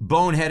these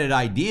boneheaded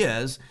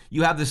ideas.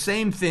 You have the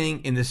same thing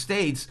in the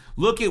States.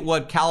 Look at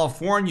what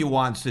California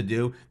wants to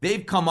do.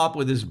 They've come up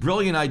with this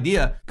brilliant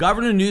idea.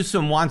 Governor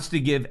Newsom wants to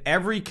give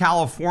every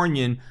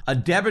Californian a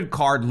debit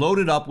card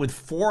loaded up with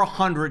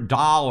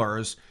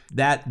 $400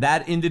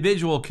 that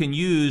individual can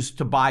use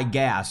to buy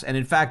gas. And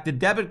in fact, the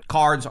debit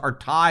cards are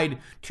tied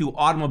to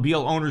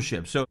automobile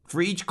ownership. So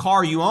for each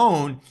car you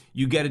own,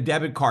 you get a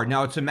debit card.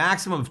 Now, it's a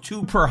maximum of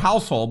 2 per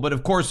household, but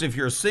of course, if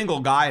you're a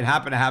single guy and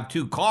happen to have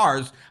 2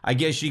 cars, I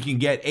guess you can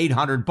get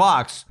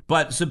 $800.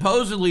 But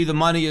supposedly the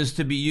money is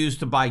to be used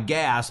to buy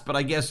gas, but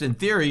I guess in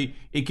theory,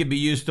 it can be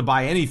used to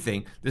buy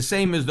anything. The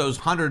same as those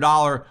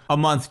 $100 a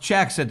month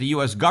checks that the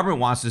U.S.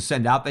 government wants to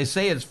send out. They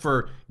say it's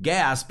for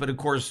gas, but of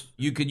course,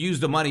 you could use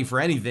the money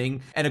for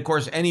anything. And of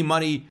course, any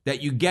money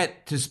that you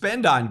get to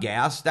spend on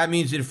gas, that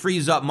means it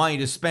frees up money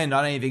to spend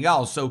on anything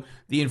else. So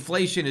the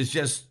inflation is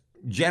just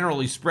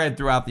generally spread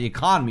throughout the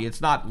economy.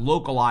 It's not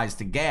localized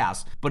to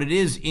gas, but it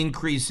is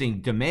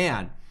increasing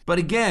demand. But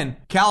again,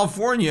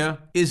 California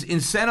is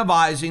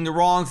incentivizing the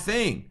wrong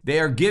thing. They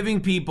are giving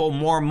people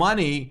more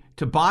money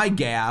to buy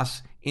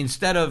gas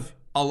instead of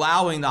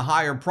allowing the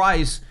higher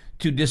price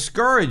to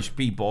discourage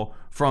people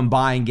from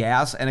buying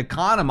gas and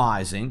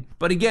economizing.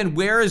 But again,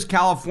 where is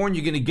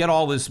California going to get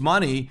all this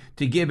money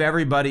to give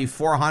everybody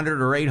 $400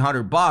 or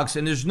 $800?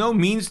 And there's no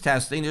means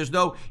testing. There's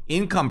no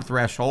income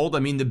threshold. I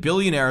mean, the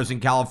billionaires in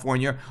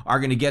California are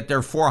going to get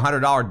their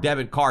 $400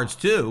 debit cards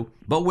too.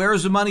 But where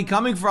is the money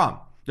coming from?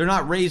 They're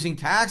not raising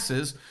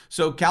taxes.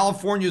 So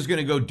California is going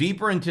to go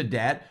deeper into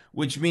debt,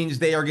 which means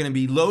they are going to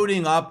be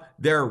loading up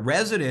their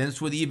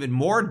residents with even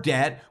more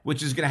debt,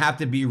 which is going to have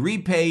to be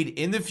repaid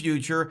in the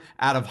future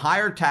out of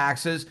higher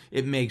taxes.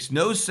 It makes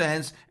no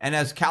sense. And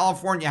as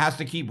California has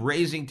to keep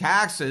raising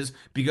taxes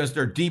because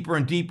they're deeper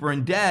and deeper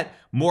in debt,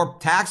 more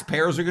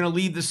taxpayers are going to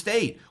leave the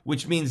state,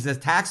 which means the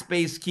tax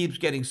base keeps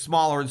getting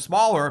smaller and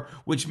smaller,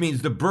 which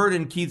means the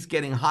burden keeps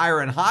getting higher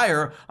and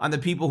higher on the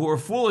people who are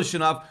foolish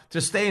enough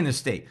to stay in the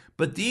state.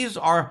 But these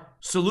are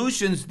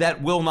solutions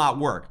that will not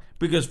work.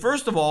 Because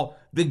first of all,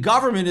 the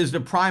government is the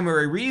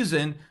primary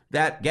reason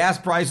that gas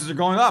prices are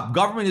going up.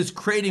 Government is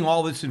creating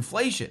all this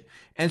inflation.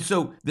 And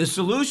so the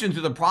solution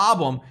to the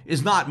problem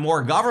is not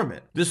more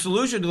government. The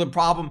solution to the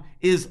problem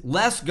is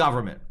less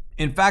government.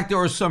 In fact, there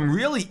are some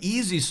really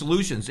easy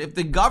solutions. If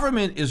the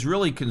government is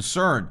really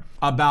concerned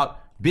about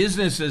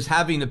businesses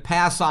having to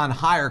pass on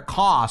higher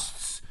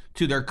costs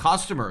to their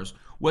customers,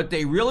 what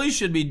they really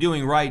should be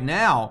doing right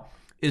now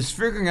is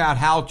figuring out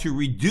how to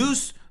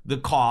reduce the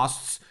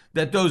costs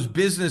that those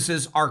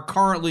businesses are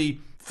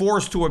currently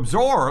forced to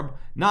absorb,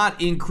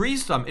 not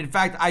increase them. In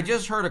fact, I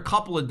just heard a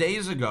couple of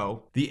days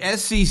ago, the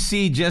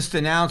SEC just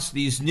announced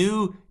these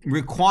new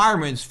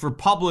requirements for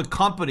public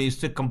companies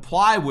to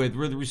comply with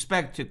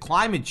respect to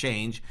climate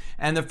change.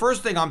 And the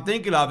first thing I'm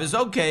thinking of is,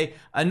 okay,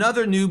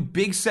 another new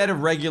big set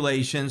of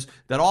regulations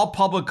that all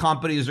public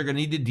companies are going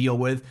to need to deal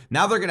with.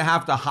 Now they're going to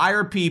have to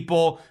hire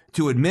people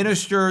to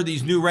administer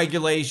these new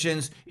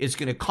regulations. It's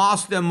going to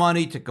cost them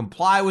money to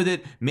comply with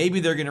it.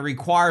 Maybe they're going to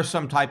require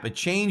some type of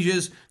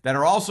changes that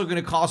are also going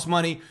to cost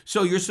money.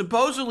 So you're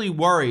supposedly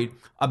worried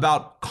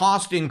about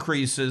cost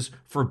increases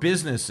for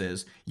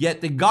businesses, yet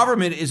the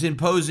government is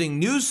imposing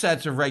new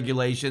sets of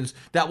regulations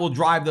that will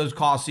drive those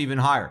costs even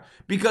higher.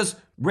 Because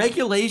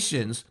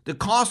regulations, the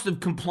cost of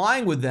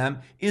complying with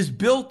them is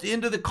built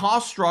into the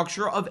cost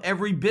structure of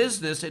every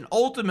business, and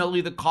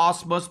ultimately the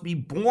cost must be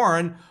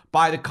borne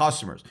by the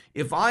customers.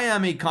 If I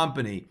am a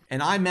company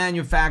and I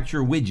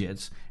manufacture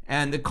widgets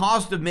and the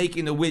cost of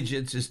making the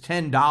widgets is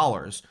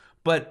 $10,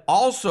 but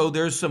also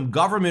there's some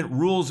government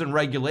rules and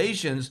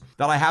regulations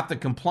that I have to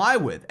comply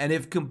with. And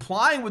if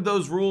complying with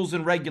those rules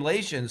and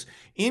regulations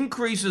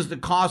increases the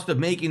cost of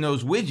making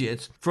those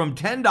widgets from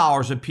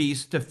 $10 a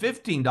piece to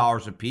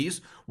 $15 a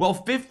piece, well,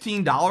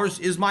 $15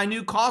 is my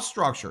new cost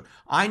structure.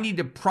 I need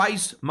to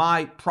price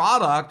my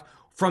product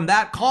from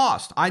that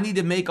cost. I need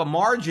to make a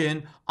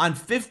margin on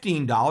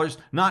 $15,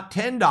 not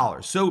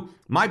 $10. So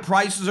my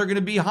prices are going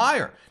to be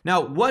higher. Now,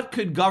 what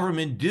could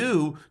government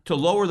do to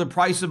lower the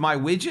price of my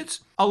widgets?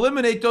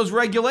 Eliminate those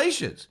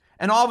regulations.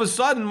 And all of a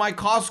sudden, my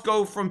costs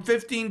go from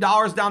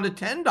 $15 down to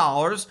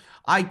 $10.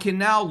 I can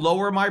now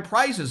lower my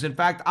prices. In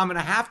fact, I'm going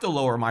to have to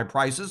lower my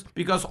prices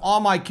because all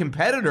my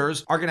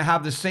competitors are going to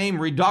have the same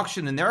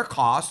reduction in their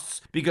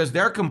costs because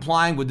they're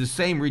complying with the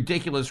same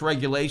ridiculous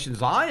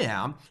regulations I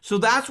am. So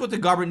that's what the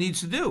government needs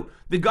to do.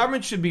 The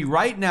government should be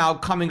right now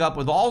coming up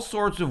with all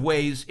sorts of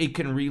ways it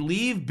can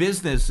relieve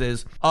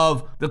businesses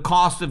of the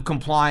cost of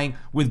complying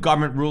with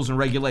government rules and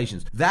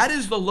regulations. That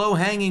is the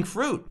low-hanging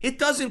fruit. It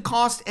doesn't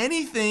cost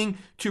anything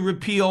to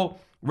repeal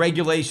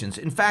regulations.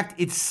 In fact,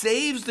 it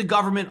saves the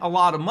government a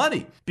lot of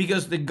money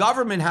because the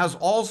government has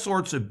all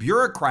sorts of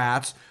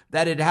bureaucrats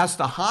that it has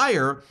to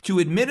hire to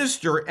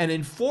administer and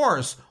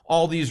enforce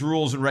all these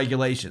rules and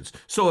regulations.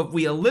 So if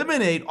we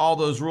eliminate all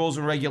those rules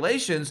and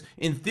regulations,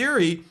 in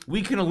theory,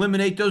 we can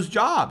eliminate those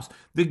jobs.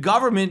 The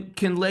government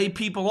can lay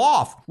people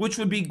off, which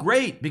would be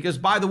great because,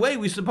 by the way,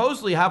 we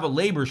supposedly have a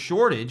labor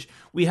shortage.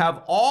 We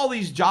have all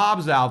these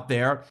jobs out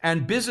there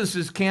and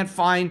businesses can't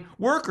find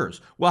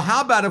workers. Well,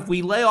 how about if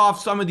we lay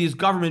off some of these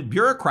government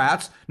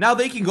bureaucrats? Now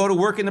they can go to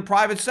work in the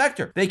private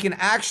sector. They can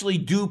actually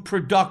do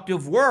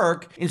productive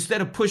work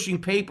instead of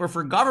pushing paper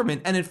for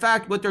government. And in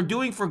fact, what they're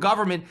doing for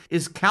government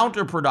is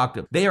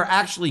counterproductive. They are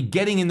actually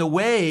getting in the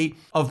way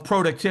of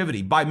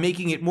productivity by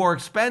making it more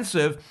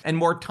expensive and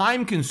more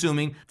time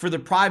consuming for the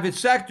private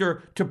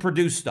sector to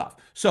produce stuff.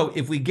 So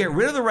if we get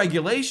rid of the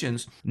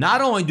regulations,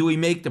 not only do we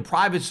make the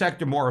private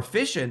sector more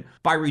efficient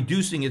by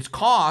reducing its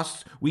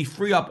costs, we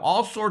free up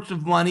all sorts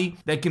of money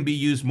that can be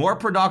used more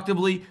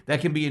productively,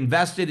 that can be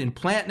invested in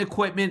plant and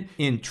equipment,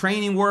 in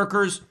training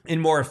workers,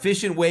 in more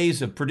efficient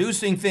ways of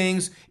producing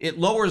things. It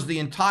lowers the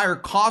entire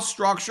cost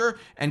structure,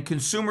 and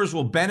consumers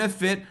will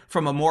benefit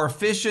from a more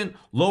efficient,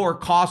 lower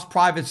cost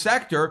private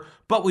sector.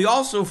 But we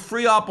also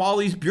free up all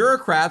these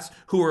bureaucrats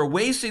who are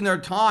wasting their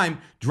time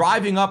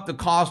driving up the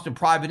cost of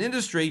private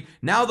industry.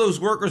 Now those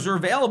workers are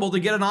available to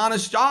get an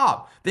honest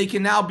job. They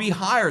can now be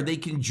hired. They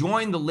can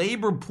join the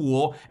labor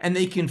pool and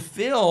they can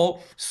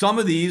fill some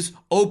of these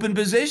open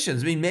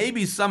positions. I mean,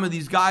 maybe some of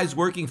these guys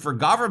working for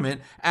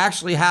government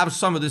actually have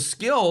some of the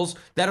skills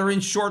that are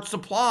in short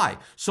supply.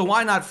 So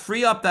why not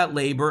free up that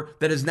labor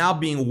that is now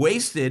being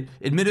wasted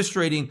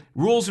administrating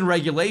rules and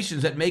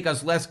regulations that make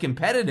us less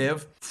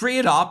competitive, free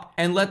it up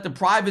and let the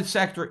private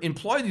sector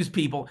employ these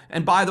people.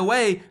 And by the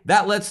way,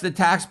 that lets the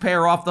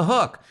taxpayer off the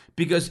hook.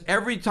 Because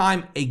every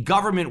time a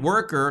government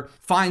worker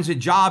finds a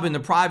job in the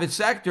private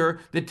sector,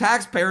 the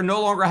taxpayer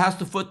no longer has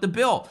to foot the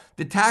bill.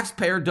 The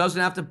taxpayer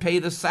doesn't have to pay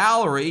the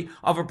salary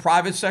of a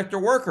private sector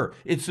worker.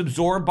 It's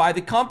absorbed by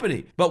the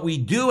company. But we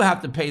do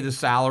have to pay the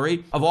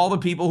salary of all the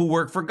people who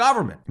work for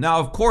government. Now,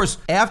 of course,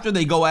 after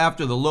they go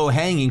after the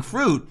low-hanging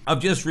fruit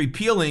of just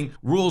repealing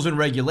rules and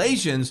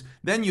regulations,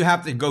 then you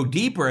have to go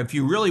deeper. If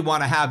you really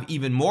want to have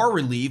even more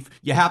relief,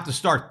 you have to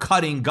start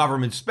cutting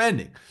government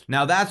spending.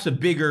 Now, that's a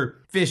bigger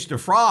fish to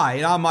fry.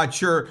 And I'm not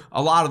sure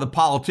a lot of the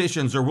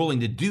politicians are willing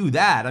to do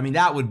that. I mean,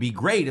 that would be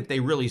great if they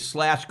really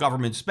slash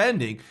government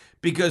spending,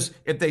 because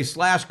if they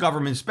slash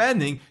government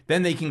spending,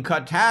 then they can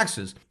cut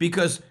taxes,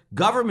 because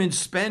government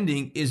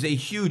spending is a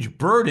huge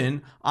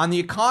burden on the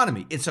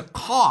economy. It's a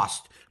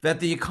cost that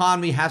the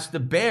economy has to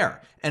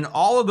bear. And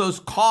all of those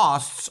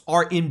costs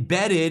are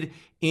embedded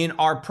in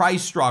our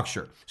price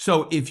structure.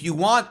 So if you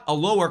want a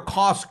lower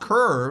cost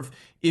curve,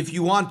 if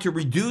you want to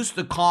reduce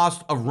the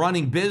cost of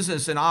running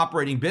business and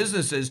operating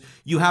businesses,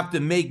 you have to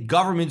make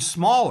government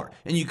smaller.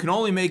 And you can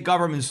only make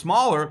government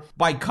smaller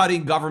by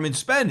cutting government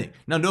spending.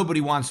 Now,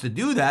 nobody wants to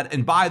do that.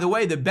 And by the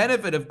way, the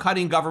benefit of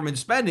cutting government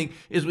spending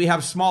is we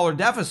have smaller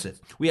deficits.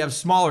 We have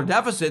smaller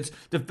deficits.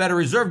 The Federal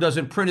Reserve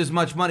doesn't print as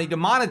much money to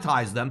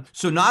monetize them.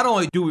 So not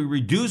only do we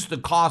reduce the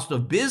cost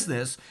of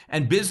business,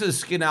 and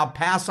business can now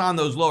pass on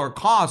those lower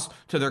costs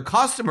to their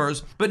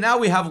customers, but now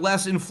we have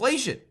less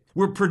inflation.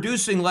 We're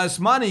producing less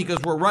money because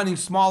we're running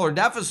smaller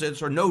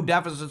deficits or no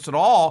deficits at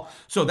all.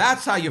 So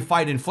that's how you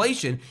fight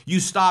inflation. You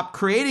stop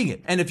creating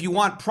it. And if you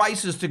want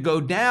prices to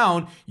go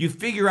down, you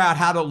figure out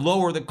how to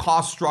lower the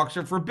cost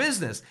structure for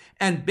business.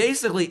 And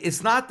basically,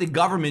 it's not the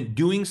government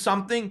doing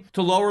something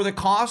to lower the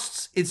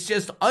costs. It's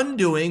just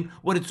undoing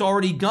what it's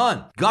already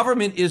done.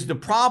 Government is the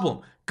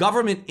problem.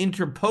 Government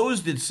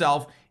interposed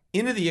itself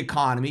into the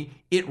economy.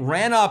 It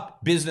ran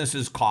up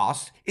businesses'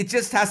 costs. It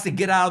just has to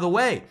get out of the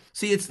way.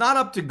 See, it's not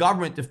up to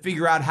government to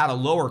figure out how to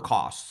lower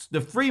costs. The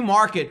free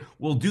market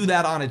will do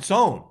that on its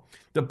own.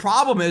 The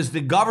problem is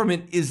the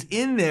government is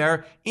in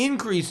there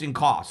increasing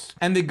costs,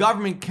 and the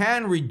government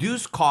can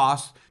reduce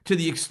costs to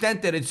the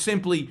extent that it's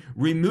simply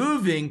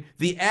removing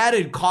the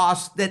added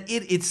costs that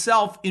it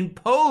itself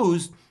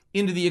imposed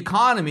into the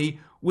economy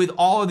with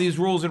all of these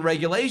rules and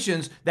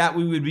regulations that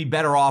we would be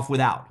better off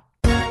without.